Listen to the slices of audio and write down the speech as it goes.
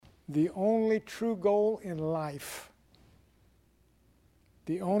the only true goal in life.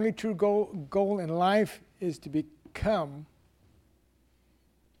 The only true goal in life is to become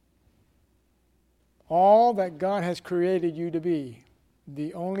all that God has created you to be.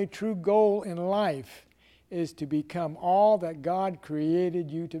 The only true goal in life is to become all that God created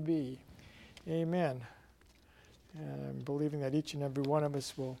you to be. Amen. And I'm believing that each and every one of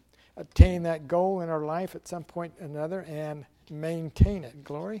us will attain that goal in our life at some point or another and maintain it.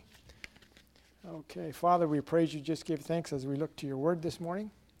 Glory. Okay, Father, we praise you. Just give thanks as we look to your word this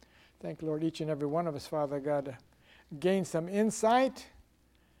morning. Thank Lord, each and every one of us, Father God, to gain some insight.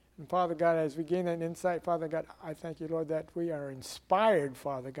 And Father God, as we gain that insight, Father God, I thank you, Lord, that we are inspired,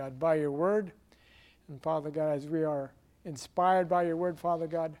 Father God, by your word. And Father God, as we are inspired by your word, Father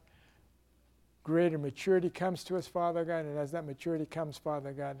God, greater maturity comes to us, Father God. And as that maturity comes,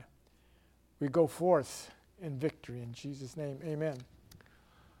 Father God, we go forth in victory. In Jesus' name, amen.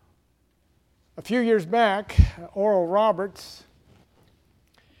 A few years back, Oral Roberts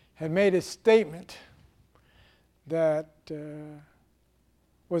had made a statement that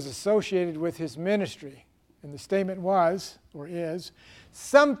was associated with his ministry. And the statement was, or is,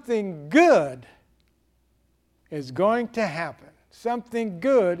 something good is going to happen. Something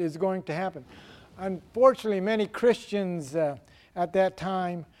good is going to happen. Unfortunately, many Christians at that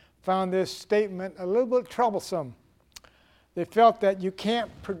time found this statement a little bit troublesome. They felt that you can't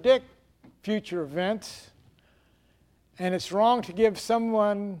predict future events, and it's wrong to give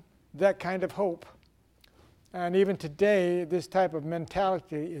someone that kind of hope. And even today, this type of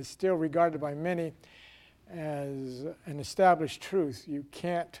mentality is still regarded by many as an established truth. You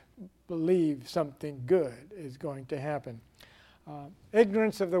can't believe something good is going to happen.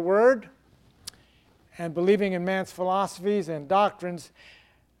 Ignorance of the Word and believing in man's philosophies and doctrines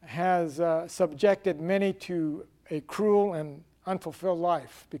has subjected many to a cruel and unfulfilled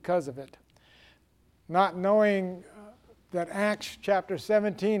life because of it. Not knowing that Acts chapter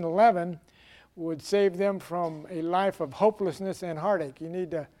 17:11 would save them from a life of hopelessness and heartache. You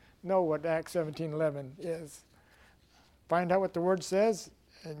need to know what Acts 17:11 is. Find out what the Word says,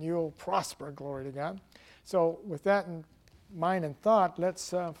 and you'll prosper, glory to God. So with that in mind and thought,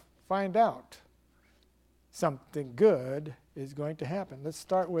 let's find out. Something good is going to happen. Let's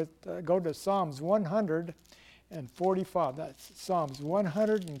start with, go to Psalms 145. That's Psalms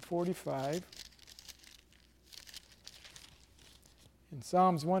 145. In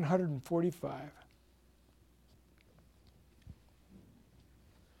Psalms 145.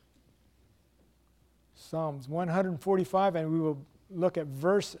 Psalms 145, and we will look at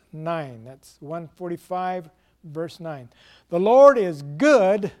verse 9. That's 145, verse 9. The Lord is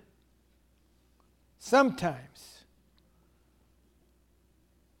good sometimes.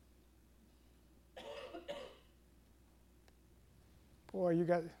 Boy, you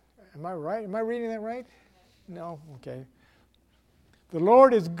got, am I right? Am I reading that right? No? Okay. The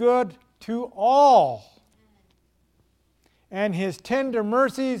Lord is good to all, and his tender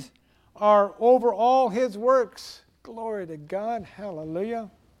mercies are over all his works. Glory to God.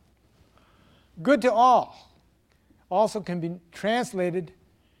 Hallelujah. Good to all. Also can be translated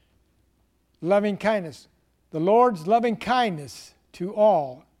loving kindness. The Lord's loving kindness to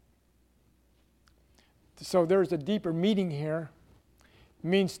all. So there's a deeper meaning here. It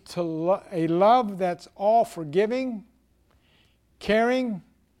means a love that's all forgiving, caring,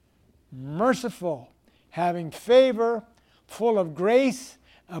 merciful, having favor, full of grace,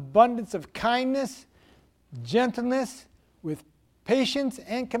 abundance of kindness, gentleness, with patience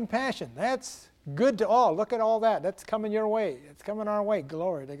and compassion. That's good to all. Look at all that. That's coming your way. It's coming our way.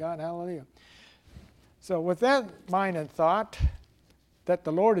 Glory to God. Hallelujah. So with that mind and thought that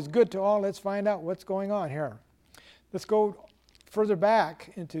the Lord is good to all, let's find out what's going on here. Let's go further back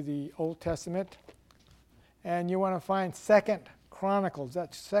into the Old Testament, and you want to find 2 Chronicles.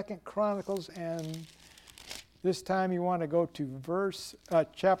 That's 2 Chronicles, and this time you want to go to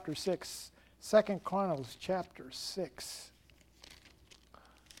chapter 6. 2 Chronicles chapter 6.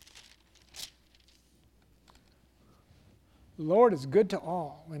 The Lord is good to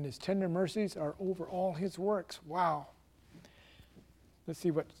all, and his tender mercies are over all his works. Wow. Let's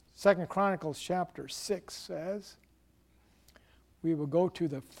see what 2 Chronicles chapter 6 says. We will go to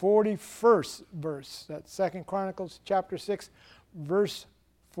the 41st verse. That's 2 Chronicles chapter 6, verse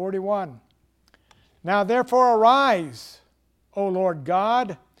 41. Now therefore arise, O Lord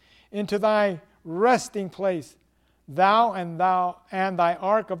God, into thy resting place, thou and thy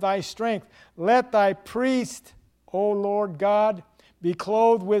ark of thy strength. Let thy priest, O Lord God, be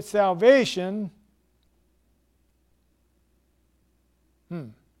clothed with salvation,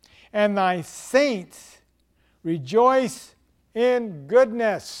 and thy saints rejoice in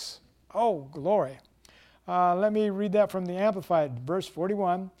goodness. Oh, glory. Let me read that from the Amplified, verse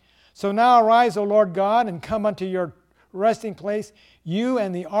 41. So now arise, O Lord God, and come unto your resting place, you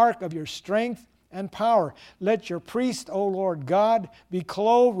and the ark of your strength and power. Let your priest, O Lord God, be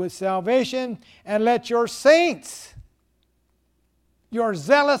clothed with salvation, and let your saints, your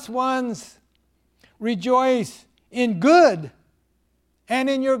zealous ones, rejoice in good and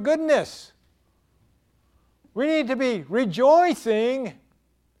in your goodness. We need to be rejoicing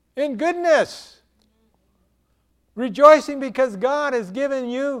in goodness. Rejoicing because God has given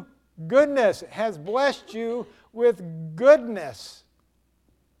you goodness, has blessed you with goodness.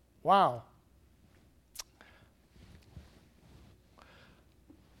 Wow.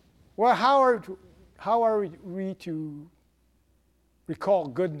 Well, how are we to recall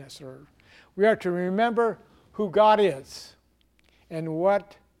goodness? Or we are to remember who God is and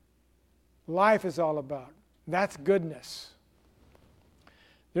what life is all about. That's goodness.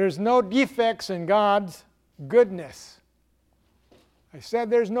 There's no defects in God's goodness. I said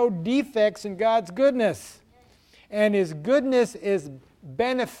there's no defects in God's goodness. And His goodness is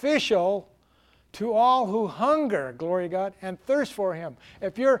beneficial to all who hunger, glory to God, and thirst for Him.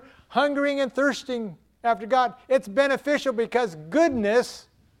 If you're hungering and thirsting after God, it's beneficial because goodness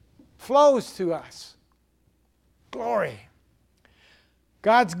flows to us. Glory.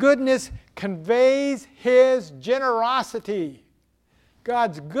 God's goodness conveys His generosity.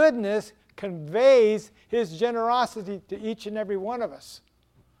 God's goodness conveys His generosity to each and every one of us.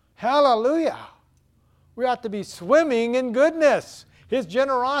 Hallelujah. We ought to be swimming in goodness. His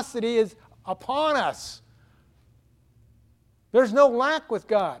generosity is upon us. There's no lack with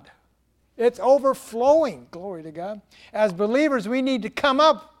God. It's overflowing. Glory to God. As believers, we need to come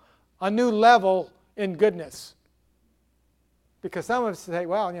up a new level in goodness. Because some of us say,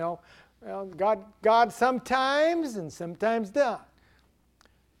 well, God sometimes and sometimes doesn't.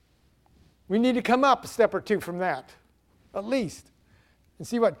 We need to come up a step or two from that, at least, and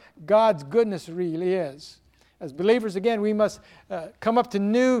see what God's goodness really is. As believers, again, we must come up to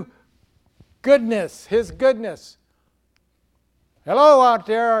new goodness, His goodness. Hello out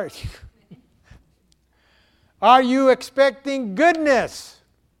there. Are you expecting goodness?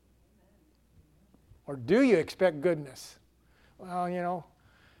 Or do you expect goodness? Well,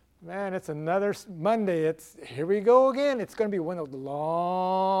 man, it's another Monday. Here we go again. It's going to be one of those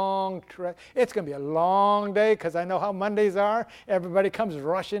long it's going to be a long day because I know how Mondays are. Everybody comes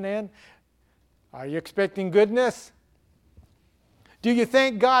rushing in. Are you expecting goodness? Do you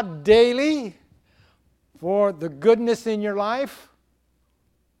thank God daily for the goodness in your life?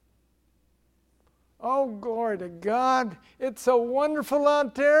 Oh, glory to God. It's so wonderful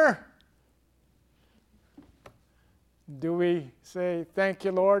out there. Do we say, thank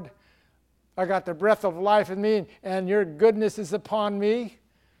you, Lord? I got the breath of life in me, and your goodness is upon me.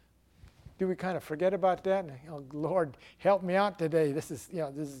 Do we kind of forget about that? Oh, Lord, help me out today.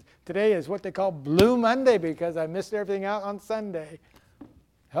 Today is what they call Blue Monday because I missed everything out on Sunday.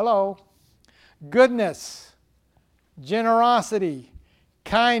 Hello. Goodness, generosity,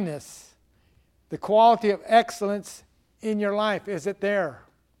 kindness, the quality of excellence in your life. Is it there?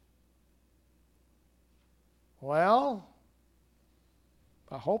 Well,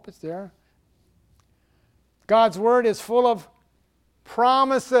 I hope it's there. God's Word is full of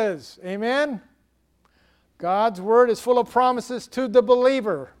promises. Amen? God's Word is full of promises to the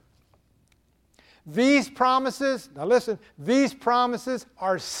believer. These promises, now listen, these promises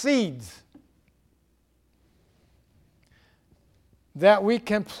are seeds that we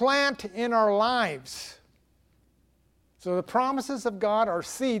can plant in our lives. So the promises of God are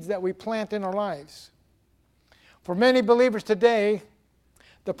seeds that we plant in our lives. For many believers today,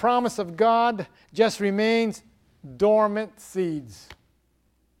 the promise of God just remains dormant seeds.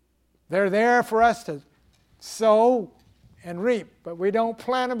 They're there for us to sow and reap, but we don't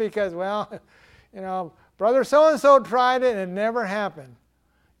plant them because, brother so-and-so tried it and it never happened.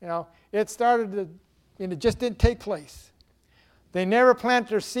 It started it just didn't take place. They never plant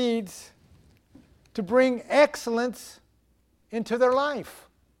their seeds to bring excellence into their life.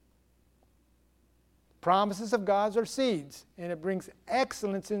 Promises of God are seeds, and it brings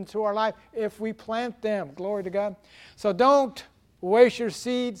excellence into our life if we plant them. Glory to God. So don't waste your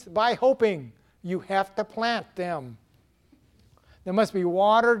seeds by hoping. You have to plant them. They must be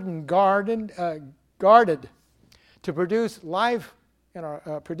watered and guarded to produce life,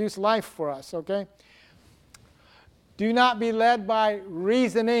 produce life for us. Okay. Do not be led by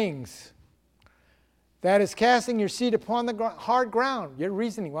reasonings. That is casting your seed upon the hard ground. Your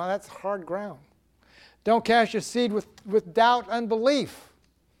reasoning, that's hard ground. Don't cast your seed with doubt, unbelief.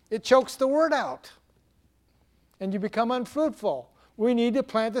 It chokes the word out. And you become unfruitful. We need to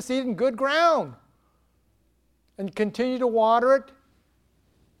plant the seed in good ground and continue to water it,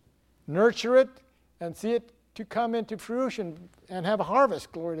 nurture it, and see it to come into fruition and have a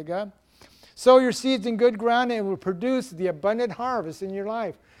harvest. Glory to God. Sow your seeds in good ground and it will produce the abundant harvest in your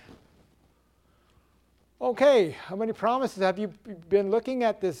life. Okay, how many promises have you been looking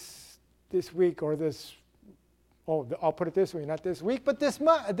at this week or this? Oh, I'll put it this way, not this week, but this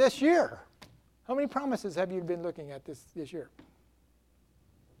year. How many promises have you been looking at this year?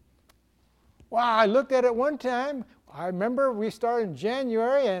 Wow, I looked at it one time. I remember we started in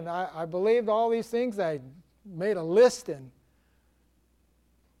January, and I believed all these things. I made a list, and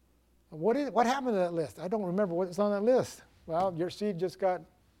what happened to that list? I don't remember what was on that list. Well, your seed just got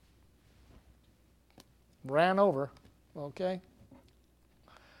ran over, okay?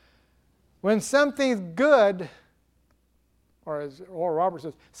 When something's good, or as Oral Roberts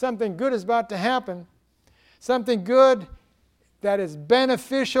says, something good is about to happen, something good that is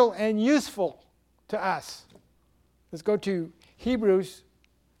beneficial and useful to us. Let's go to Hebrews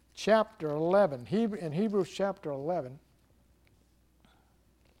chapter 11. In Hebrews chapter 11,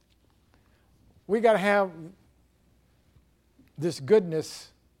 we got to have this goodness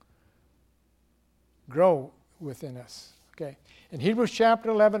grow within us. Okay. In Hebrews chapter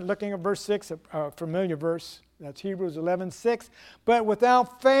 11, looking at verse 6, a familiar verse, that's Hebrews 11:6. But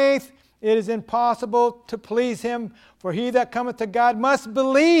without faith it is impossible to please him, for he that cometh to God must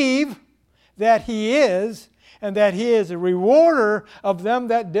believe that he is, and that he is a rewarder of them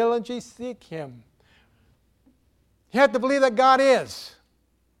that diligently seek him. You have to believe that God is.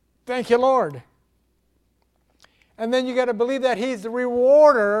 Thank you, Lord. And then you got to believe that he's the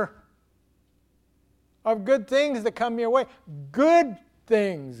rewarder of good things that come your way. Good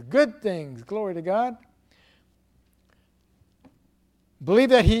things. Glory to God. Believe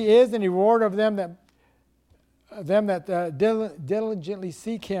that he is the rewarder of them that diligently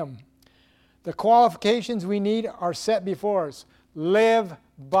seek him. The qualifications we need are set before us. Live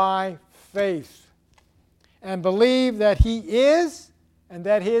by faith. And believe that he is and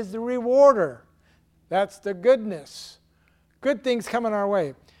that he is the rewarder. That's the goodness. Good things coming our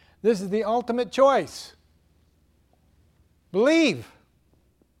way. This is the ultimate choice. Believe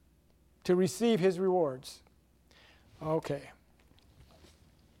to receive his rewards. Okay.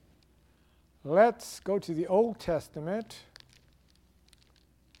 Let's go to the Old Testament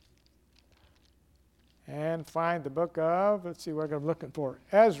and find the book of, let's see what I'm looking for,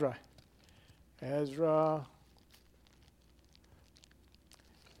 Ezra. Ezra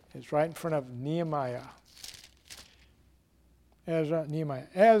is right in front of Nehemiah. Nehemiah.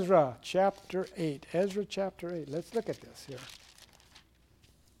 Ezra chapter 8. Ezra chapter 8. Let's look at this here.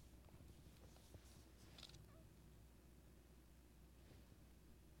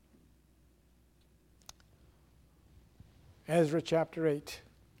 Ezra chapter 8.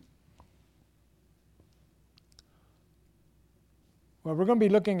 Well, we're going to be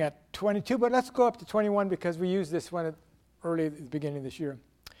looking at 22, but let's go up to 21 because we used this one early at the beginning of this year.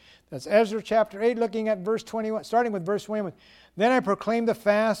 That's Ezra chapter 8, looking at verse 21, starting with verse 21. Then I proclaimed the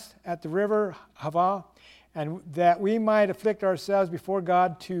fast at the river Havah, and that we might afflict ourselves before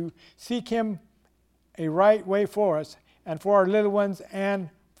God to seek him a right way for us, and for our little ones, and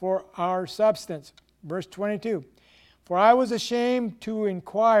for our substance. Verse 22. For I was ashamed to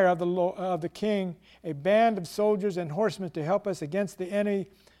inquire of the king a band of soldiers and horsemen to help us against the enemy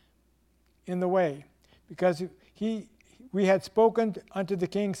in the way, because we had spoken unto the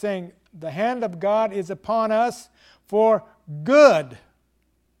king, saying, the hand of God is upon us for good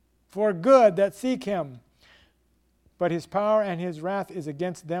that seek him. But his power and his wrath is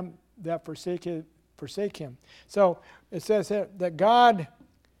against them that forsake him. So it says here that God's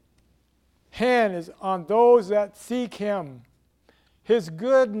hand is on those that seek him. His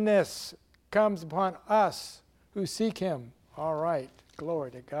goodness comes upon us who seek him. All right.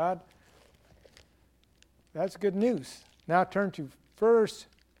 Glory to God. That's good news. Now turn to 1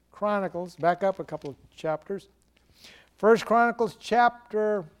 Chronicles. Back up a couple of chapters. 1 Chronicles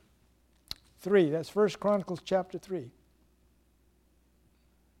chapter 3. That's 1 Chronicles chapter 3.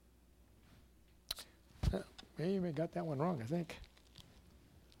 Maybe I got that one wrong, I think.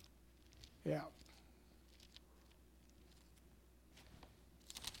 Yeah.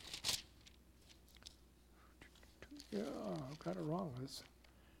 Yeah, I've got it wrong. Let's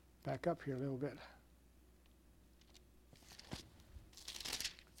back up here a little bit.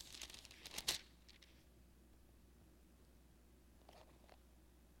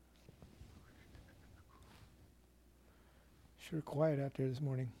 Sure quiet out there this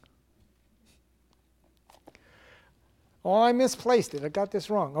morning. Oh, I misplaced it. I got this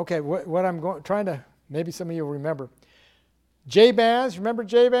wrong. Okay, what I'm trying to, maybe some of you will remember. Jabez, remember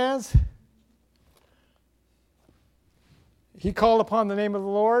Jabez? He called upon the name of the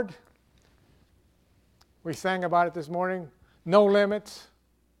Lord. We sang about it this morning. No limits.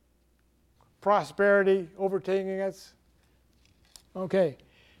 Prosperity overtaking us. Okay.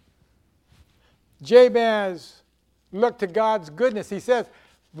 Jabez looked to God's goodness. He says,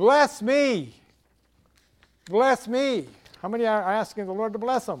 bless me. Bless me. How many are asking the Lord to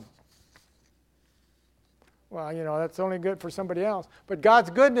bless them? Well, that's only good for somebody else. But God's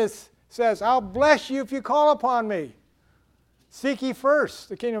goodness says, I'll bless you if you call upon me. Seek ye first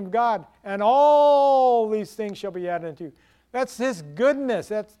the kingdom of God, and all these things shall be added unto you. That's His goodness.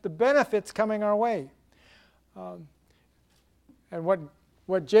 That's the benefits coming our way. And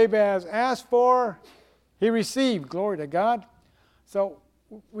what Jabez asked for, he received. Glory to God. So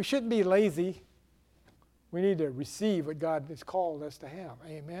we shouldn't be lazy. We need to receive what God has called us to have.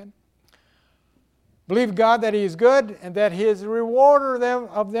 Amen. Believe God that He is good and that He is a rewarder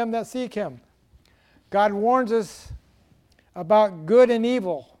of them that seek Him. God warns us about good and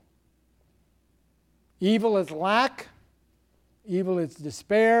evil. Evil is lack. Evil is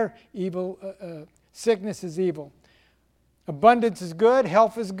despair. Sickness is evil. Abundance is good.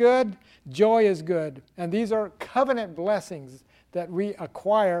 Health is good. Joy is good. And these are covenant blessings that we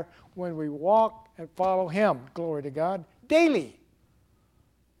acquire when we walk and follow Him. Glory to God. Daily.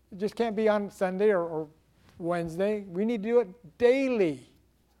 It just can't be on Sunday or Wednesday. We need to do it daily.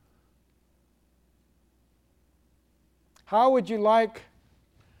 How would you like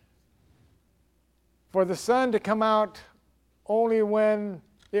for the sun to come out only when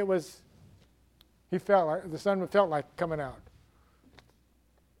the sun felt like coming out?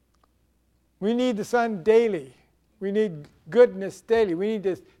 We need the sun daily. We need goodness daily. We need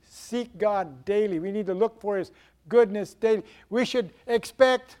to seek God daily. We need to look for His goodness daily. We should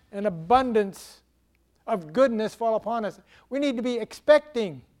expect an abundance of goodness fall upon us. We need to be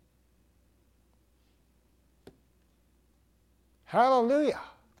expecting. Hallelujah.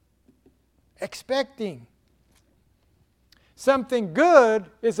 Expecting. Something good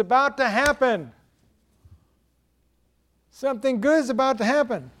is about to happen. Something good is about to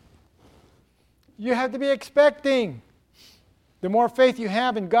happen. You have to be expecting. The more faith you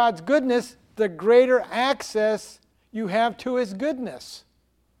have in God's goodness, the greater access you have to His goodness.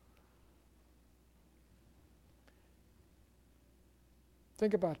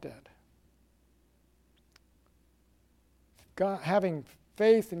 Think about that. Having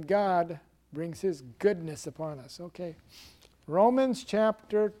faith in God brings His goodness upon us. Okay. Romans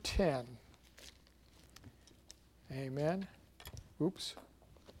chapter 10. Amen. Oops.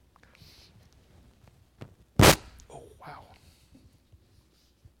 Oh, wow.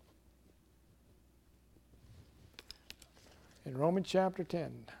 In Romans chapter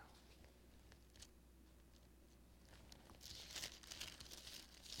 10.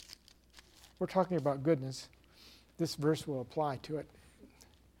 We're talking about goodness. This verse will apply to it.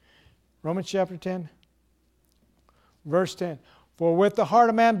 Romans chapter 10, verse 10. For with the heart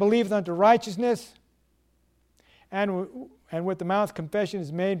a man believeth unto righteousness, and with the mouth confession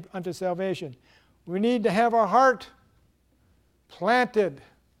is made unto salvation. We need to have our heart planted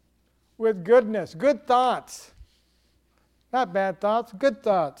with goodness, good thoughts. Not bad thoughts, good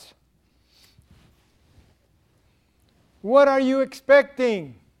thoughts. What are you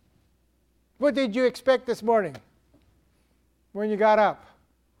expecting? What did you expect this morning when you got up?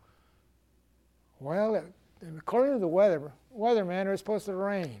 Well, according to the weatherman, it was supposed to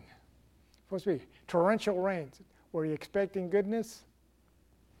rain. Supposed to be torrential rains. Were you expecting goodness?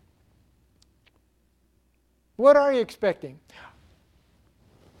 What are you expecting?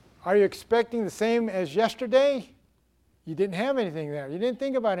 Are you expecting the same as yesterday? You didn't have anything there. You didn't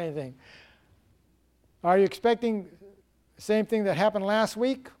think about anything. Are you expecting the same thing that happened last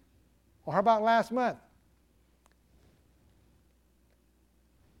week? Or how about last month?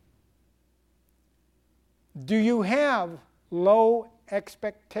 Do you have low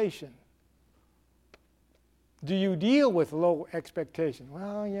expectation? Do you deal with low expectation?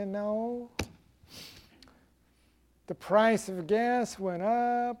 Well, the price of gas went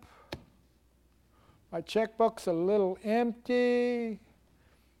up. My checkbook's a little empty.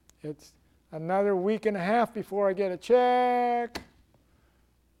 It's another week and a half before I get a check.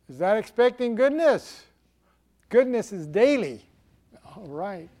 Is that expecting goodness? Goodness is daily. All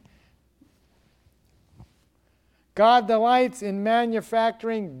right. God delights in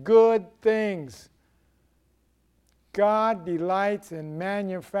manufacturing good things. God delights in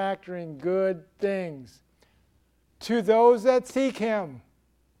manufacturing good things to those that seek Him.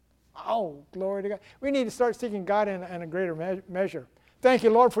 Oh, glory to God. We need to start seeking God in a greater measure. Thank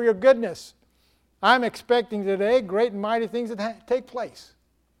you, Lord, for your goodness. I'm expecting today great and mighty things that take place.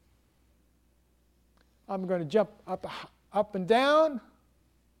 I'm going to jump up and down.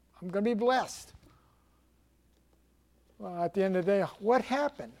 I'm going to be blessed. Well, at the end of the day, what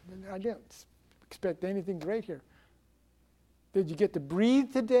happened? I didn't expect anything great here. Did you get to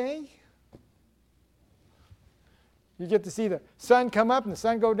breathe today? You get to see the sun come up and the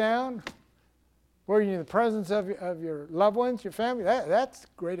sun go down? Were you in the presence of your loved ones, your family? That's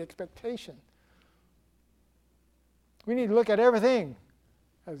great expectation. We need to look at everything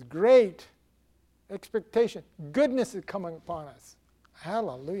as great expectation. Goodness is coming upon us.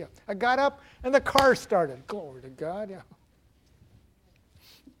 Hallelujah. I got up and the car started. Glory to God. Yeah.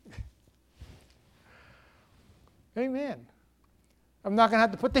 Amen. I'm not going to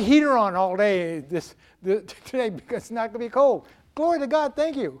have to put the heater on all day today because it's not going to be cold. Glory to God.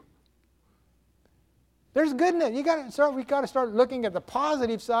 Thank you. There's goodness. We got to start looking at the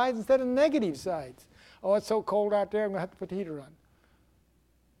positive sides instead of the negative sides. Oh, it's so cold out there, I'm going to have to put the heater on.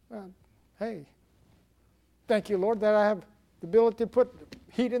 Well, hey, thank you, Lord, that I have the ability to put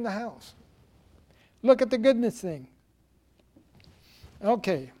heat in the house. Look at the goodness thing.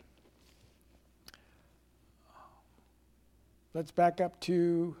 Okay. Let's back up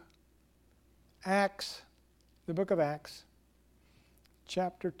to Acts, the book of Acts,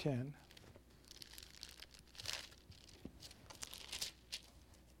 chapter 10.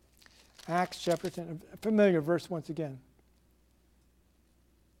 Acts chapter 10, a familiar verse once again.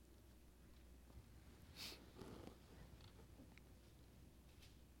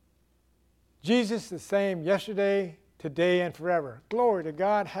 Jesus the same yesterday, today, and forever. Glory to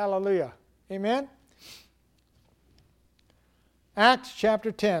God. Hallelujah. Amen? Acts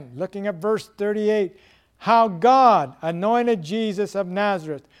chapter 10, looking at verse 38. How God anointed Jesus of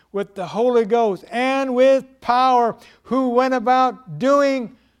Nazareth with the Holy Ghost and with power, who went about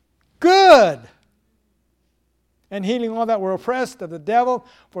doing good and healing all that were oppressed of the devil,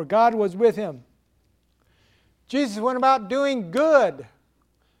 for God was with him. Jesus went about doing good.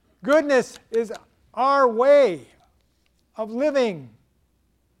 Goodness is our way of living.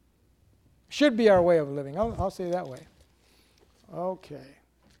 Should be our way of living. I'll say it that way. Okay.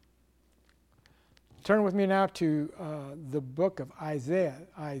 Turn with me now to the book of Isaiah.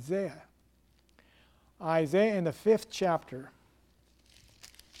 Isaiah in the 5th chapter.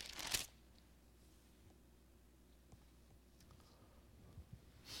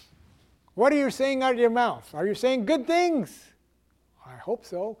 What are you saying out of your mouth? Are you saying good things? I hope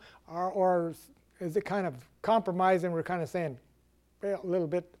so. Or is it kind of compromising? We're kind of saying a little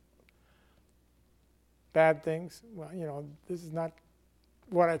bit bad things. Well, this is not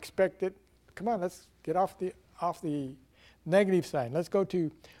what I expected. Come on, let's get off the negative side. Let's go to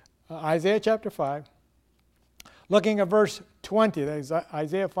Isaiah chapter 5. Looking at verse 20. That is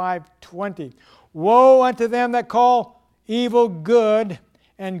Isaiah 5:20. Woe unto them that call evil good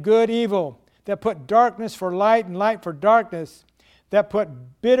and good evil, that put darkness for light and light for darkness, that put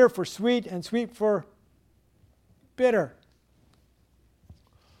bitter for sweet and sweet for bitter.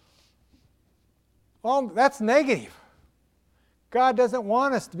 Well, that's negative. God doesn't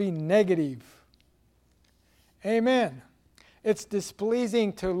want us to be negative. Amen. It's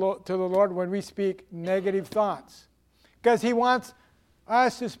displeasing to the Lord when we speak negative thoughts, because He wants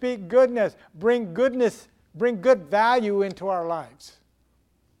us to speak goodness, bring good value into our lives.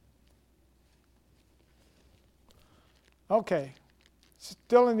 Okay,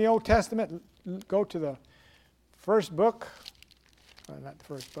 still in the Old Testament, go to the first book, not the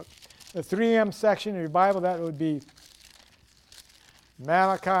first book, the 3M section of your Bible. That would be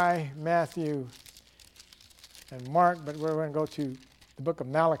Malachi, Matthew, and Mark, but we're going to go to the book of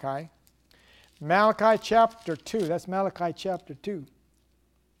Malachi. Malachi chapter 2, that's Malachi chapter 2.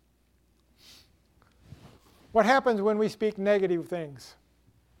 What happens when we speak negative things?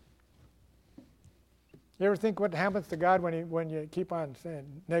 You ever think what happens to God when you keep on saying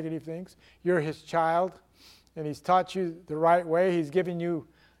negative things? You're His child, and He's taught you the right way. He's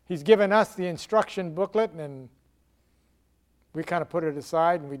given us the instruction booklet, and we kind of put it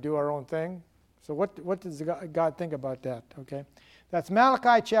aside and we do our own thing. So what does God think about that? Okay, that's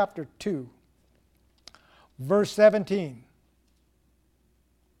Malachi chapter 2, verse 17.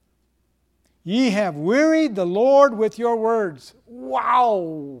 Ye have wearied the Lord with your words.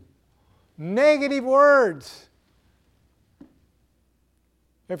 Wow! Negative words.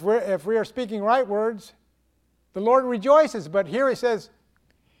 If we are speaking right words, the Lord rejoices. But here it says,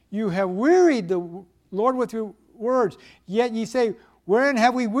 you have wearied the Lord with your words. Yet ye say, wherein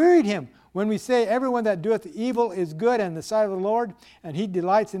have we wearied Him? When we say, everyone that doeth evil is good in the sight of the Lord, and He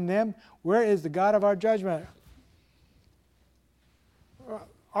delights in them, where is the God of our judgment?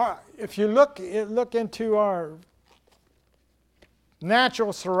 if you look into our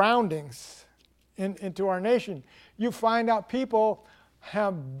natural surroundings, into our nation, you find out people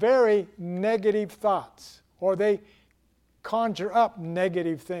have very negative thoughts, or they conjure up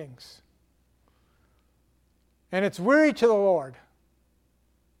negative things. And it's weary to the Lord.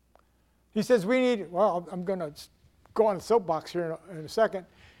 He says we need, I'm going to go on the soapbox here in a second.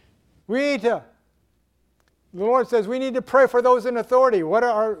 The Lord says we need to pray for those in authority. What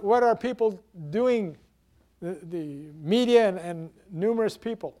are people doing, the media and numerous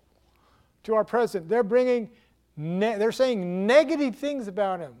people, to our president? They're saying negative things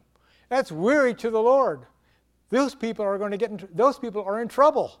about him. That's weary to the Lord. Those people are going to those people are in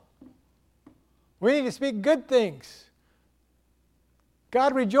trouble. We need to speak good things.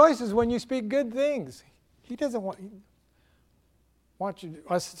 God rejoices when you speak good things. He doesn't want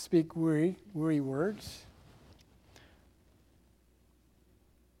us to speak weary words.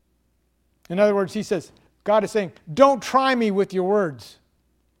 In other words, he says, God is saying, don't try me with your words.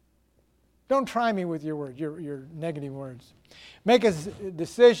 Don't try me with your words, your negative words. Make a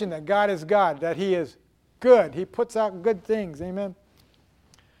decision that God is God, that He is good. He puts out good things. Amen.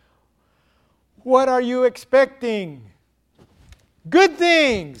 What are you expecting? Good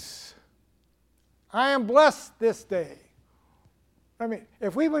things. I am blessed this day. I mean,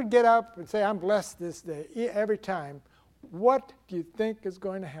 if we would get up and say, I'm blessed this day, every time, what do you think is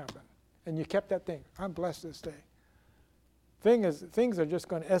going to happen? And you kept that thing. I'm blessed this day. Things are just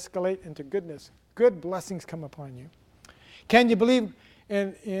going to escalate into goodness. Good blessings come upon you. Can you believe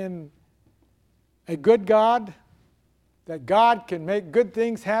in a good God? That God can make good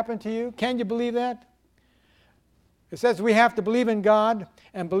things happen to you? Can you believe that? It says we have to believe in God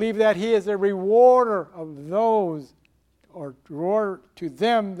and believe that He is a rewarder of those, or rewarder to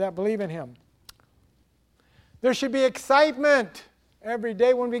them that believe in Him. There should be excitement every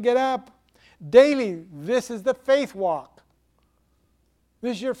day when we get up. Daily, this is the faith walk.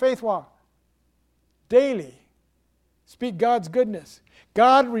 This is your faith walk. Daily, speak God's goodness.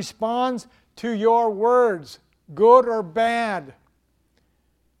 God responds to your words, good or bad.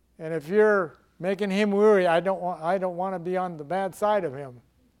 And if you're making Him weary, I don't want to be on the bad side of Him.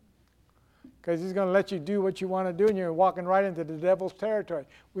 Because He's going to let you do what you want to do, and you're walking right into the devil's territory.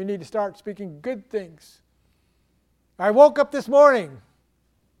 We need to start speaking good things. I woke up this morning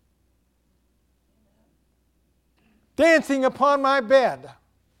dancing upon my bed.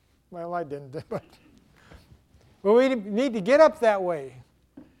 Well, I didn't, but we need to get up that way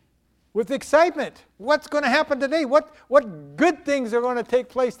with excitement. What's going to happen today? What good things are going to take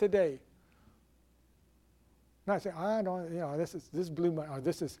place today? Not say, I don't, this blew my,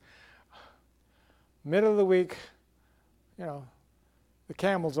 this is middle of the week, the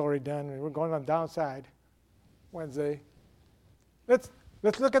camel's already done, and we're going on downside Wednesday. Let's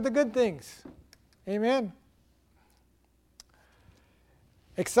look at the good things. Amen.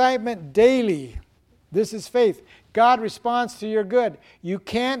 Excitement daily. This is faith. God responds to your good. You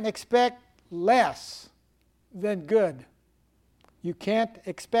can't expect less than good. You can't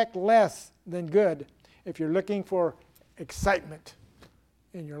expect less than good if you're looking for excitement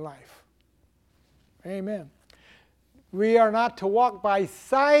in your life. Amen. We are not to walk by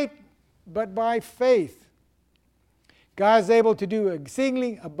sight, but by faith. God is able to do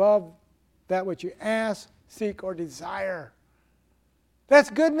exceedingly above that which you ask, seek, or desire. That's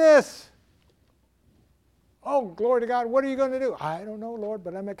goodness. Oh, glory to God. What are you going to do? I don't know, Lord,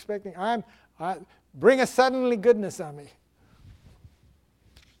 but I'm expecting. Bring a suddenly goodness on me.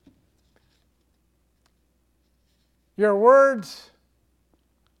 Your words,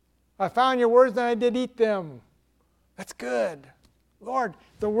 I found your words and I did eat them. That's good. Lord,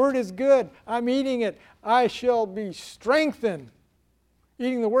 the word is good. I'm eating it. I shall be strengthened.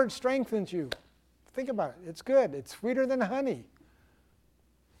 Eating the word strengthens you. Think about it. It's good. It's sweeter than honey.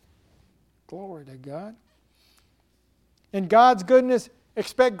 Glory to God. In God's goodness,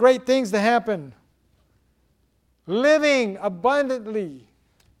 expect great things to happen. Living abundantly.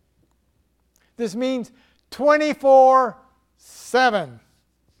 This means 24/7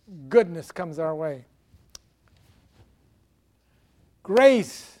 goodness comes our way.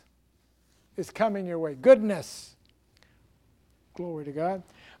 Grace is coming your way. Goodness. Glory to God.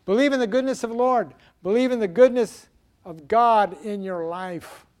 Believe in the goodness of the Lord. Believe in the goodness of God in your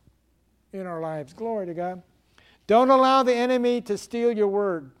life. In our lives. Glory to God. Don't allow the enemy to steal the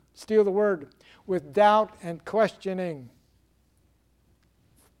word with doubt and questioning.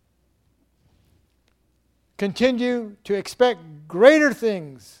 Continue to expect greater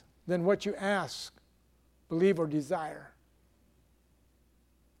things than what you ask, believe, or desire.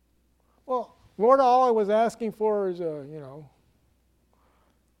 Well, Lord, all I was asking for is,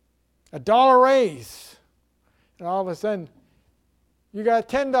 a $1 raise, and all of a sudden you got a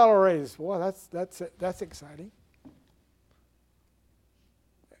 $10 raise. Well, that's exciting.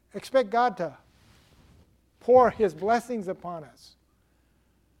 Expect God to pour His blessings upon us.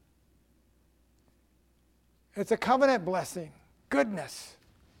 It's a covenant blessing. Goodness.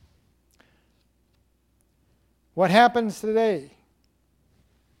 What happens today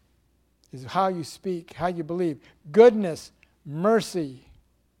is how you speak, how you believe. Goodness, mercy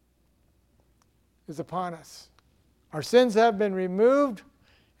is upon us. Our sins have been removed,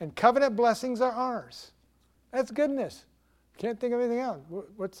 and covenant blessings are ours. That's goodness. Can't think of anything else.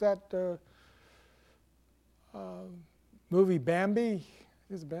 What's that movie, Bambi?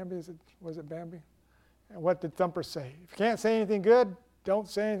 Was it Bambi? And what did Thumper say? If you can't say anything good, don't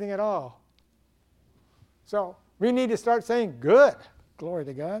say anything at all. So we need to start saying good. Glory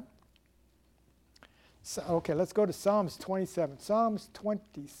to God. So, okay, let's go to Psalms 27. Psalms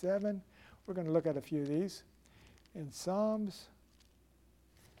 27. We're going to look at a few of these. In Psalms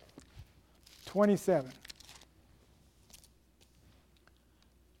 27.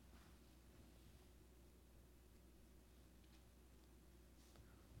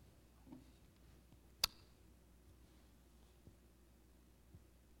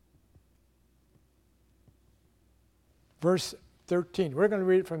 Verse 13. We're going to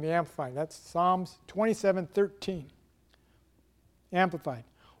read it from the Amplified. That's Psalms 27:13. Amplified.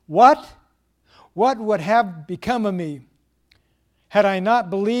 What would have become of me had I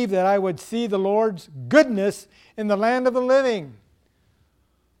not believed that I would see the Lord's goodness in the land of the living?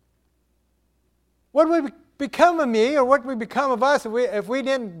 What would become of me, or what would become of us if we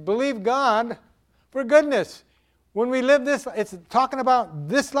didn't believe God for goodness? When we live this, it's talking about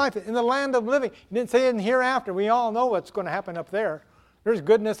this life in the land of living. He didn't say in hereafter. We all know what's going to happen up there. There's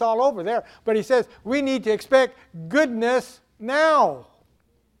goodness all over there. But he says we need to expect goodness now.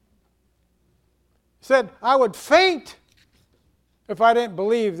 He said, I would faint if I didn't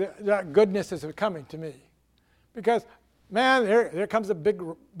believe that goodness is coming to me. Because, man, there comes a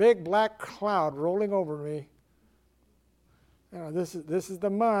big black cloud rolling over me. You know, this is the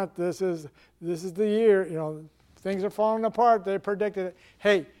month. This is the year. You know, things are falling apart. They predicted it.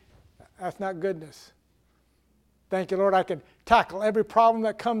 Hey, that's not goodness. Thank you, Lord. I can tackle every problem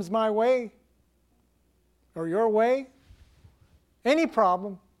that comes my way or your way. Any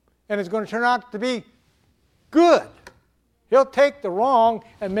problem. And it's going to turn out to be good. He'll take the wrong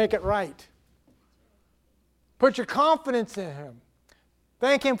and make it right. Put your confidence in Him.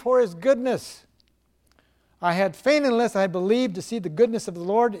 Thank Him for His goodness. I had fainted unless I believed to see the goodness of the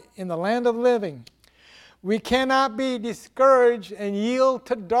Lord in the land of the living. We cannot be discouraged and yield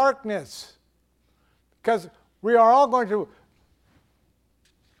to darkness, because we are all going to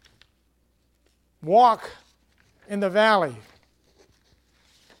walk in the valley.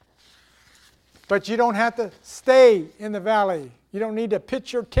 But you don't have to stay in the valley. You don't need to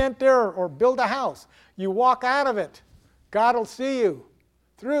pitch your tent there or build a house. You walk out of it. God will see you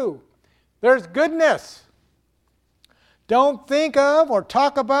through. There's goodness. Don't think of or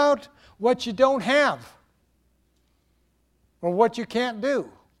talk about what you don't have or what you can't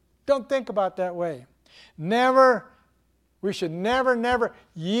do. Don't think about that way. We should never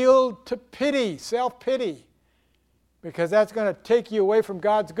yield to pity, self-pity, because that's going to take you away from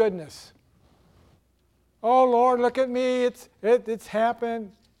God's goodness. Oh, Lord, look at me. It's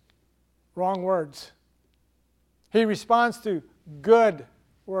happened. Wrong words. He responds to good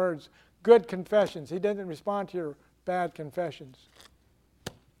words, good confessions. He doesn't respond to your bad confessions.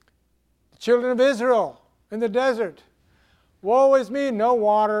 The children of Israel in the desert. Woe is me, no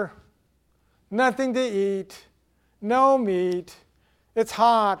water, nothing to eat, no meat. It's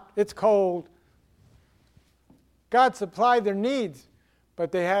hot, it's cold. God supplied their needs,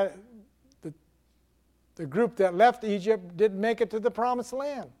 but they had the group that left Egypt didn't make it to the promised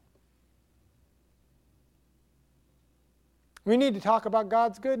land. We need to talk about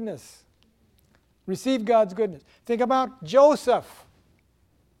God's goodness. Receive God's goodness. Think about Joseph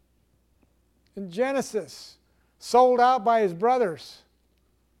in Genesis, sold out by his brothers,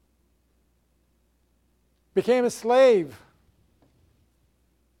 became a slave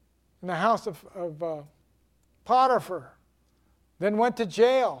in the house of Potiphar, then went to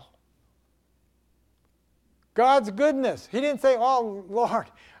jail. God's goodness. He didn't say, oh, Lord,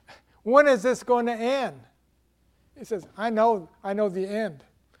 when is this going to end? He says, I know the end.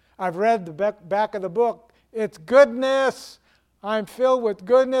 I've read the back of the book. It's goodness. I'm filled with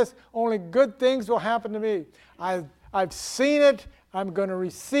goodness. Only good things will happen to me. I've seen it. I'm going to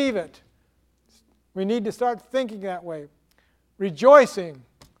receive it. We need to start thinking that way. Rejoicing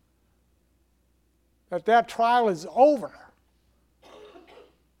that trial is over.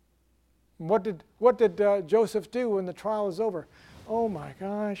 What did Joseph do when the trial was over? Oh my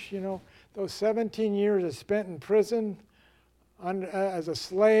gosh, those 17 years I spent in prison as a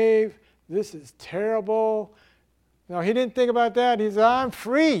slave, this is terrible. No, he didn't think about that. He said, I'm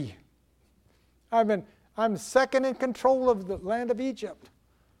free. I'm second in control of the land of Egypt.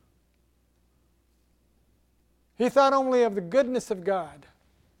 He thought only of the goodness of God.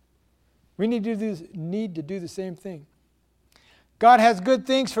 We need to do the same thing. God has good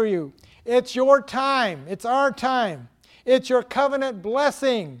things for you. It's your time. It's our time. It's your covenant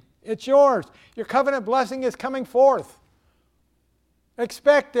blessing. It's yours. Your covenant blessing is coming forth.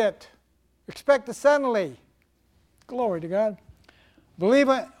 Expect it. Expect it suddenly. Glory to God. Believe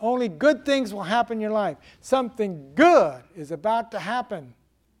it, only good things will happen in your life. Something good is about to happen.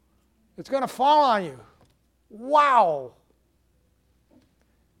 It's going to fall on you. Wow.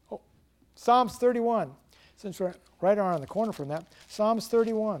 Oh, Psalms 31. Since we're right around the corner from that. Psalms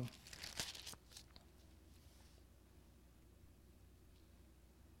 31.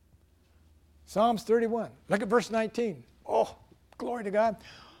 Psalms 31. Look at verse 19. Oh, glory to God.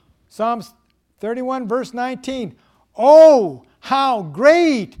 Psalms 31, verse 19. Oh, how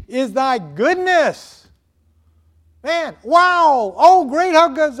great is thy goodness. Man, wow. Oh, great, how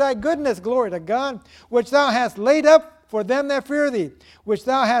good is thy goodness, glory to God, which thou hast laid up for them that fear thee, which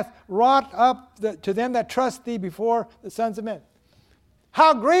thou hast wrought up to them that trust thee before the sons of men.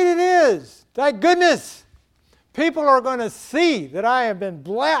 How great it is, thy goodness. People are going to see that I have been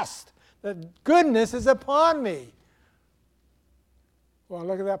blessed, that goodness is upon me. Well,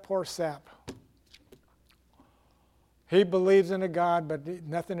 look at that poor sap. He believes in a God, but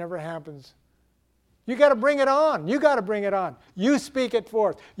nothing ever happens. You got to bring it on. You got to bring it on. You speak it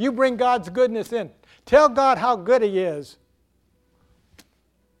forth. You bring God's goodness in. Tell God how good He is.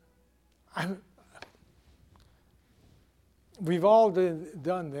 We've all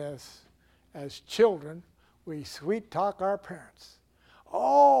done this as children. We sweet talk our parents.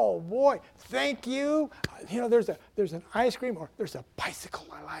 Oh boy, thank you. There's an ice cream, or there's a bicycle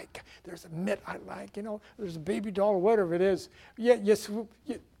I like. There's a mitt I like. There's a baby doll, or whatever it is. You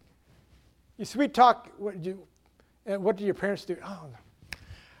sweet talk. What do your parents do? Oh,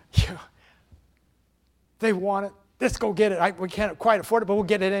 they want it. Let's go get it. We can't quite afford it, but we'll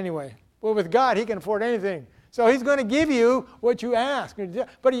get it anyway. Well, with God, He can afford anything. So He's going to give you what you ask.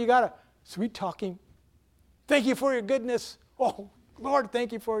 But you got to sweet talking. Thank you for your goodness. Oh, Lord,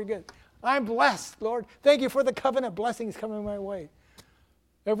 thank you for your good. I'm blessed, Lord. Thank you for the covenant blessings coming my way.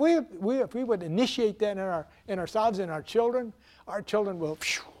 If we would initiate that in ourselves and our children will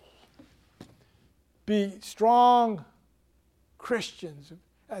be strong Christians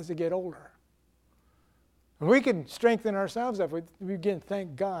as they get older. And we can strengthen ourselves if we begin to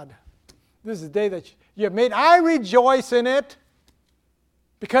thank God. This is a day that you have made. I rejoice in it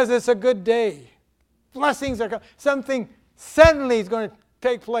because it's a good day. Blessings are coming. Something suddenly is going to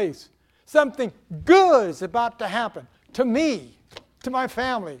take place. Something good is about to happen to me, to my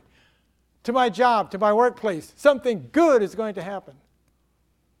family, to my job, to my workplace. Something good is going to happen.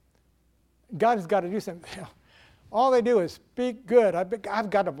 God has got to do something. All they do is speak good. I've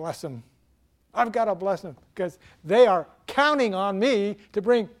got to bless them. I've got to bless them because they are counting on me to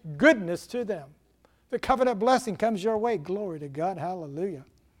bring goodness to them. The covenant blessing comes your way. Glory to God. Hallelujah.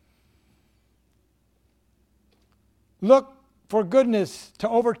 Look for goodness to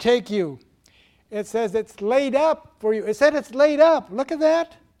overtake you. It says it's laid up for you. It said it's laid up. Look at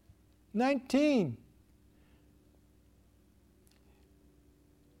that. 19.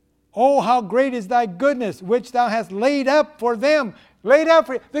 Oh, how great is thy goodness, which thou hast laid up for them. Laid up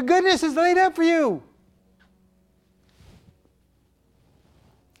for you. The goodness is laid up for you.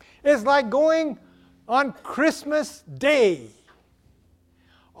 It's like going on Christmas Day.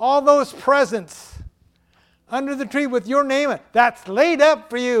 All those presents under the tree with your name, that's laid up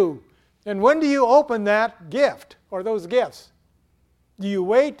for you. And when do you open that gift or those gifts? Do you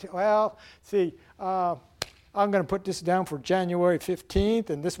wait? Well, see, I'm going to put this down for January 15th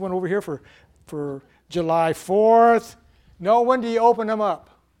and this one over here for July 4th. No, when do you open them up?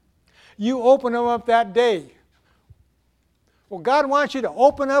 You open them up that day. Well, God wants you to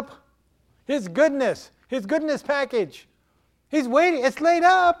open up His goodness package. He's waiting. It's laid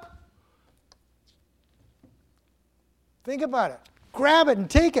up. Think about it. Grab it and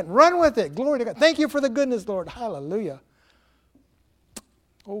take it. Run with it. Glory to God. Thank you for the goodness, Lord. Hallelujah.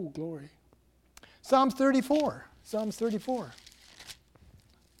 Oh, glory. Psalms 34. Psalms 34.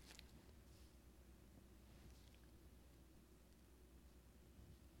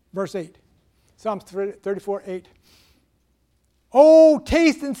 Verse 8. Psalms 34, 8. Oh,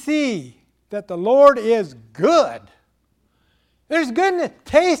 taste and see that the Lord is good. There's goodness.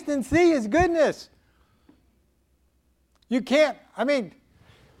 Taste and see His goodness. You can't, it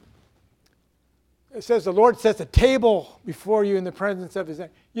says the Lord sets a table before you in the presence of His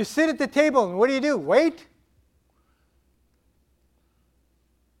enemies. You sit at the table, and what do? Wait?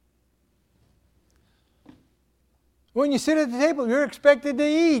 When you sit at the table, you're expected to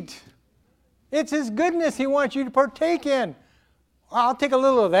eat. It's His goodness He wants you to partake in. I'll take a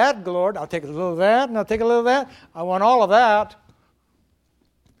little of that, Lord. I'll take a little of that, and I'll take a little of that. I want all of that.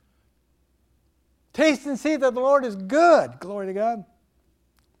 Taste and see that the Lord is good. Glory to God.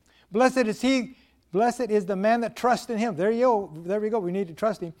 Blessed is the man that trusts in Him. There we go. We need to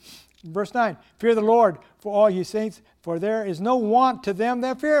trust Him. Verse 9. Fear the Lord for all you saints, for there is no want to them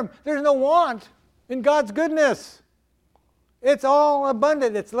that fear Him. There's no want in God's goodness. It's all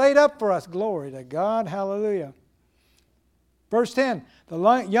abundant. It's laid up for us. Glory to God. Hallelujah. Verse 10.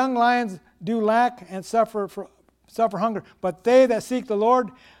 The young lions do lack and suffer hunger, but they that seek the Lord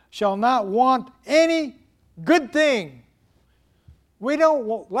shall not want any good thing. We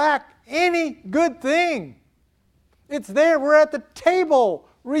don't lack any good thing. It's there. We're at the table.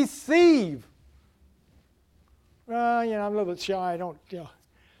 Receive. I'm a little bit shy. I don't,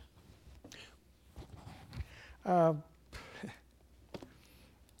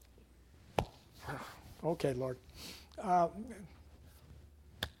 okay, Lord.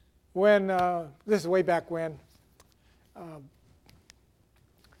 This is way back when,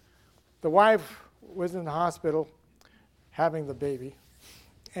 the wife was in the hospital having the baby,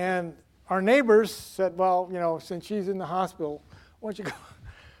 and our neighbors said, well, since she's in the hospital, why don't you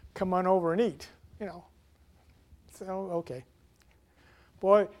come on over and eat, So, okay.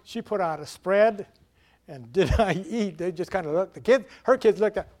 Boy, she put out a spread, and did I eat? They just kind of looked. Her kids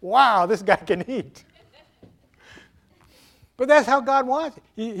looked at, wow, this guy can eat. But that's how God wants it.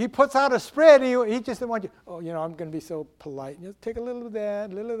 He puts out a spread. And he just doesn't want you, I'm going to be so polite. Just take a little of that,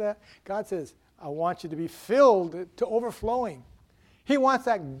 a little of that. God says, I want you to be filled to overflowing. He wants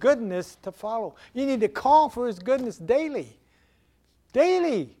that goodness to follow. You need to call for His goodness daily.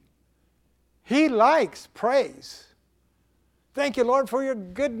 Daily. He likes praise. Thank you, Lord, for your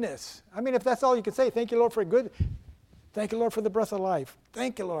goodness. If that's all you can say, thank you, Lord, for good. Thank you, Lord, for the breath of life.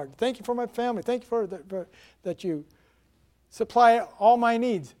 Thank you, Lord. Thank you for my family. Thank you for that you supply all my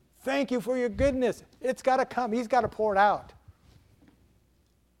needs. Thank you for your goodness. It's got to come. He's got to pour it out.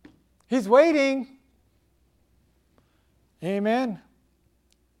 He's waiting. Amen.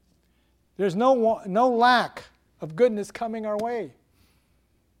 There's no lack of goodness coming our way.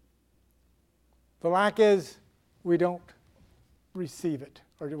 The lack is we don't receive it,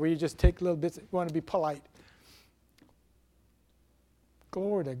 or we just take little bits. We want to be polite.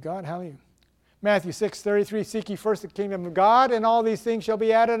 Glory to God. Hallelujah. Matthew 6:33, seek ye first the kingdom of God, and all these things shall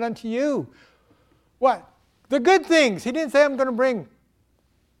be added unto you. What? The good things. He didn't say I'm going to bring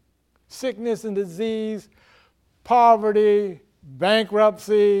sickness and disease, poverty,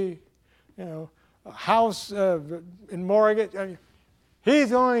 bankruptcy, a house in mortgage.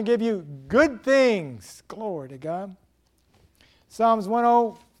 He's going to give you good things. Glory to God. Psalms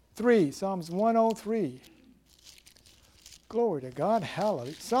 103. Glory to God.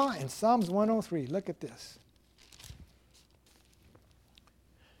 Hallelujah. In Psalms 103, look at this.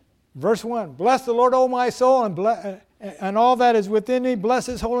 Verse 1. Bless the Lord, O my soul, and all that is within me. Bless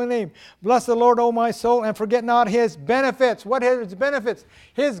His holy name. Bless the Lord, O my soul, and forget not His benefits. What are His benefits?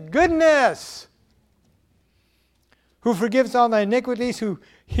 His goodness. Who forgives all thy iniquities, who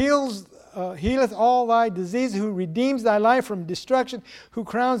healeth all thy diseases, who redeems thy life from destruction, who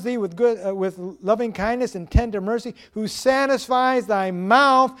crowns thee with loving kindness and tender mercy, who satisfies thy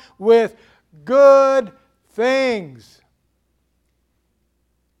mouth with good things.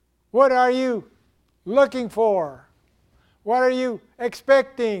 What are you looking for? What are you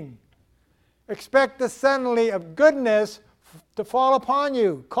expecting? Expect the suddenly of goodness to fall upon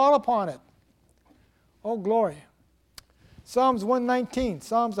you. Call upon it. Oh, glory. Psalms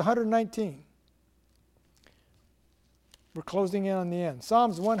 119. We're closing in on the end.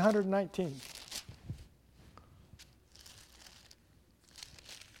 Psalms 119.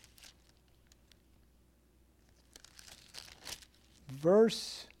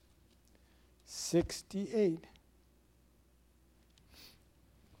 Verse 68.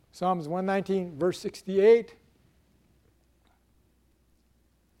 Psalms 119, verse 68.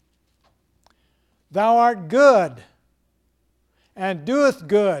 Thou art good, and doeth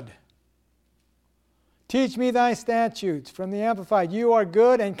good. Teach me thy statutes. From the Amplified, you are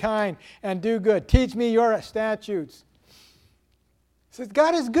good and kind and do good. Teach me your statutes. It says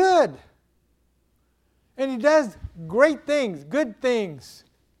God is good. And He does great things, good things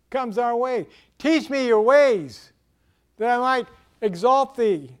comes our way. Teach me your ways, that I might exalt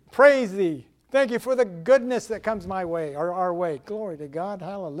thee, praise thee. Thank you for the goodness that comes my way, or our way. Glory to God.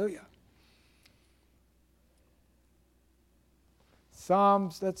 Hallelujah.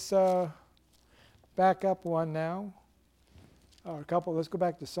 Psalms, let's back up one now. Or a couple. Let's go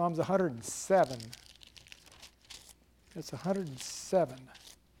back to Psalms 107. That's 107.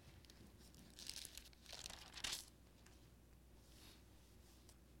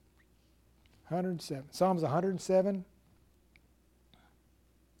 Psalms 107.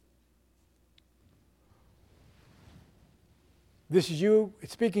 This is you,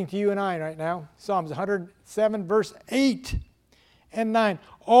 it's speaking to you and I right now. Psalms 107, verse 8 and 9.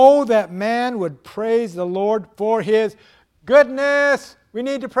 Oh, that man would praise the Lord for his goodness. We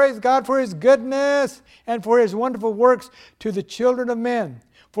need to praise God for his goodness and for his wonderful works to the children of men.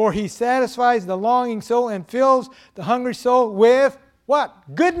 For he satisfies the longing soul and fills the hungry soul with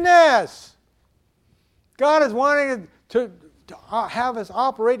what? Goodness. God is wanting to have us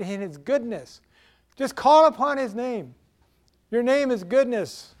operate in his goodness. Just call upon his name. Your name is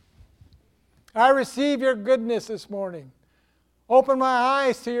goodness. I receive your goodness this morning. Open my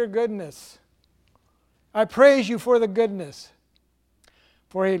eyes to your goodness. I praise you for the goodness.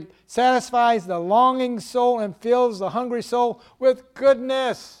 For he satisfies the longing soul and fills the hungry soul with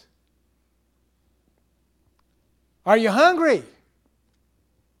goodness. Are you hungry?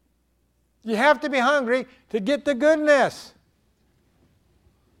 You have to be hungry to get the goodness.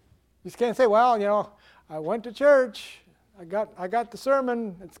 You just can't say, well, I went to church. I got the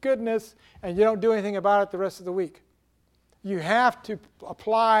sermon, it's goodness, and you don't do anything about it the rest of the week. You have to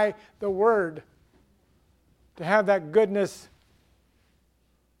apply the Word to have that goodness,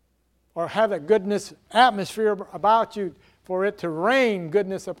 or have that goodness atmosphere about you, for it to rain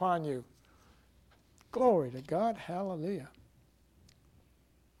goodness upon you. Glory to God. Hallelujah.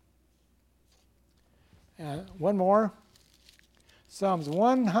 And one more. Psalms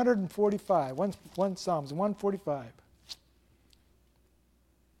 145. One Psalms 145.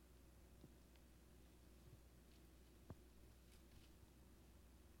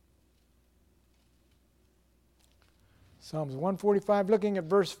 Psalms 145, looking at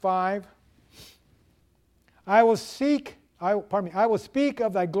verse 5. I will speak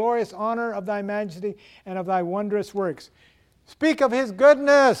of thy glorious honor, of thy majesty, and of thy wondrous works. Speak of his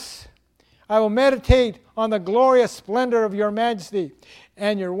goodness. I will meditate on the glorious splendor of your majesty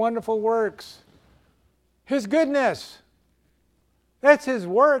and your wonderful works. His goodness. That's his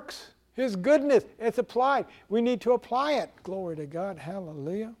works. His goodness. It's applied. We need to apply it. Glory to God.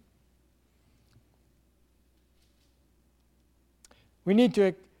 Hallelujah. We need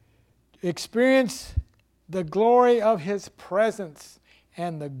to experience the glory of his presence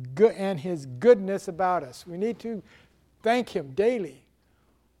and his goodness about us. We need to thank him daily.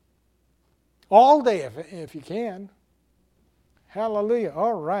 All day if you can. Hallelujah.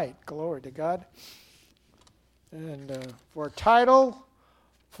 All right. Glory to God. And for a title,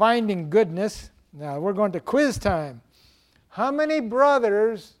 Finding Goodness. Now we're going to quiz time. How many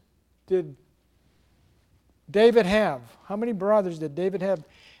brothers did David have? How many brothers did David have?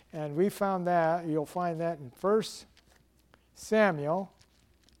 And we found that, you'll find that in 1 Samuel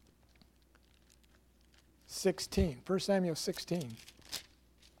 16. 1 Samuel 16.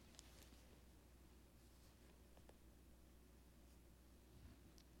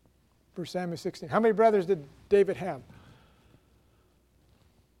 First Samuel 16. How many brothers did David have?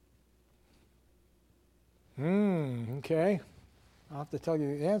 Okay. I'll have to tell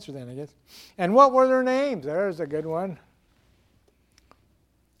you the answer then, I guess. And what were their names? There's a good one.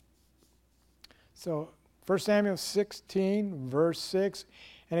 So, 1 Samuel 16, verse 6.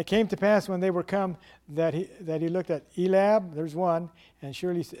 And it came to pass when they were come that he looked at Eliab, there's one, and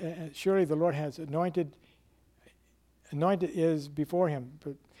surely the Lord has anointed is before him.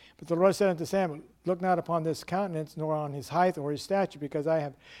 But the Lord said unto Samuel, look not upon this countenance, nor on his height or his stature, because I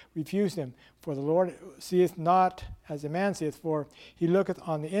have refused him. For the Lord seeth not as a man seeth, for he looketh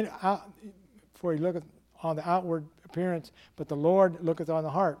on the outward appearance, but the Lord looketh on the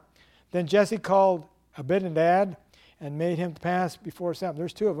heart. Then Jesse called Abinadab and made him pass before Samuel.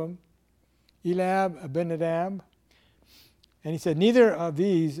 There's two of them, Eliab, Abinadab. And he said, neither of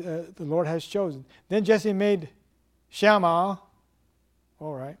these the Lord has chosen. Then Jesse made Shammah,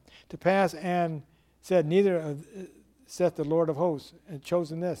 all right, to pass and said, neither saith the Lord of hosts, and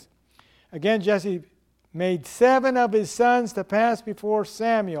chosen this. Again, Jesse made 7 of his sons to pass before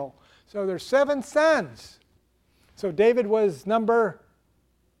Samuel. So there's 7 sons. So David was number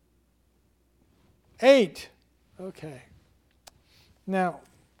 8. Okay. Now,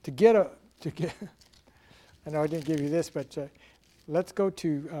 to get I know I didn't give you this, but let's go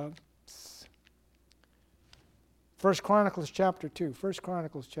to First Chronicles chapter 2. First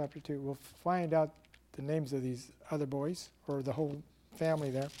Chronicles chapter 2. We'll find out the names of these other boys, or the whole family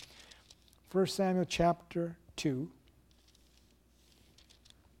there. 1 Samuel chapter 2.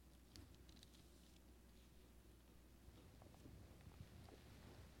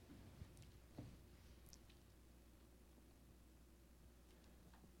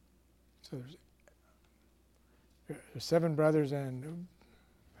 So there's 7 brothers, and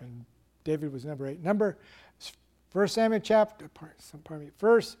David was number 8. 1 Samuel chapter, pardon me,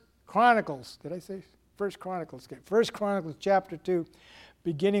 1 Chronicles, did I say 1 Chronicles? Okay. 1 Chronicles chapter 2,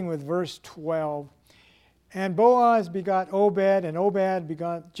 beginning with verse 12. And Boaz begot Obed, and Obed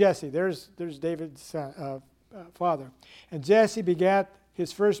begot Jesse. There's David's son, father. And Jesse begat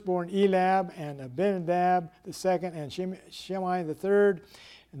his firstborn Eliab, and Abinadab the second, and Shimei the third,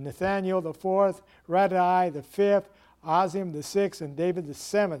 and Nathaniel the fourth, Radai the fifth, Azim the sixth, and David the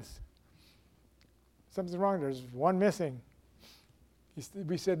seventh. Something's wrong. There's one missing.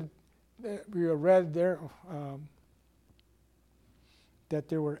 We said, we read there that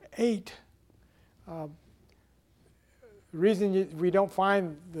there were 8. The reason we don't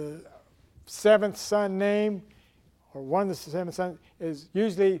find the 7th son name, or one of the 7th sons, is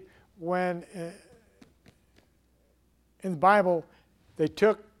usually when in the Bible they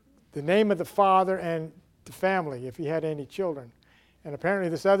took the name of the father and the family, if he had any children. And apparently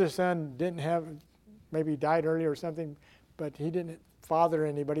this other son didn't have, maybe died early or something, but he didn't father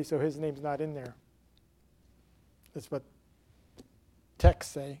anybody, so his name's not in there. That's what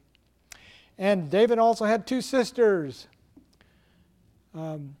texts say. And David also had 2 sisters,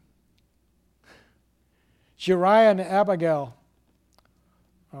 Shariah and Abigail.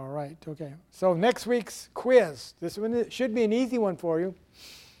 All right, okay. So next week's quiz. This one should be an easy one for you.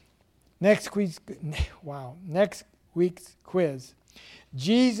 Next week's quiz.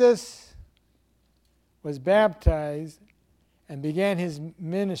 Jesus was baptized and began his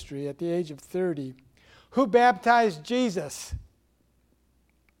ministry at the age of 30. Who baptized Jesus?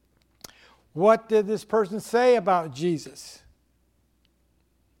 What did this person say about Jesus?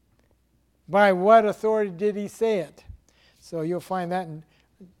 By what authority did he say it? So you'll find that in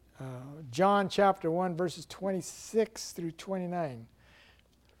John chapter 1, verses 26 through 29.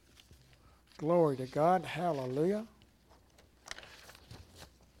 Glory to God. Hallelujah.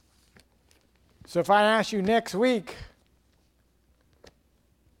 So if I ask you next week,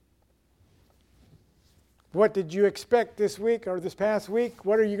 what did you expect this week or this past week?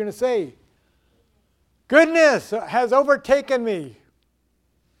 What are you going to say? Goodness has overtaken me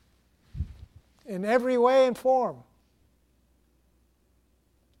in every way and form.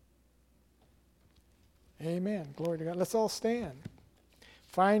 Amen. Glory to God. Let's all stand.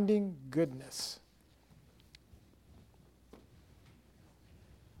 Finding goodness.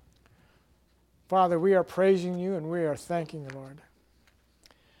 Father, we are praising you and we are thanking you, Lord,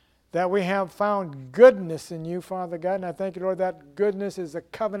 that we have found goodness in you, Father God. And I thank you, Lord, that goodness is a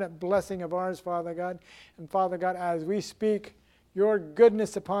covenant blessing of ours, Father God. And Father God, as we speak your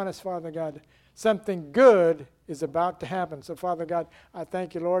goodness upon us, Father God, something good is about to happen. So, Father God, I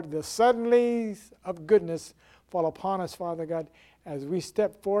thank you, Lord, the suddenlies of goodness fall upon us, Father God, as we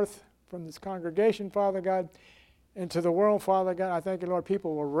step forth from this congregation, Father God, into the world, Father God. I thank you, Lord,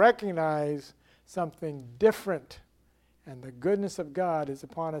 people will recognize something different, and the goodness of God is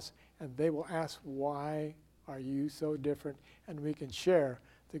upon us, and they will ask, why are you so different? And we can share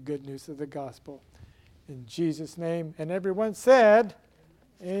the good news of the gospel. In Jesus' name. And everyone said,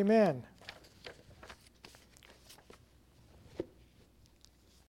 amen.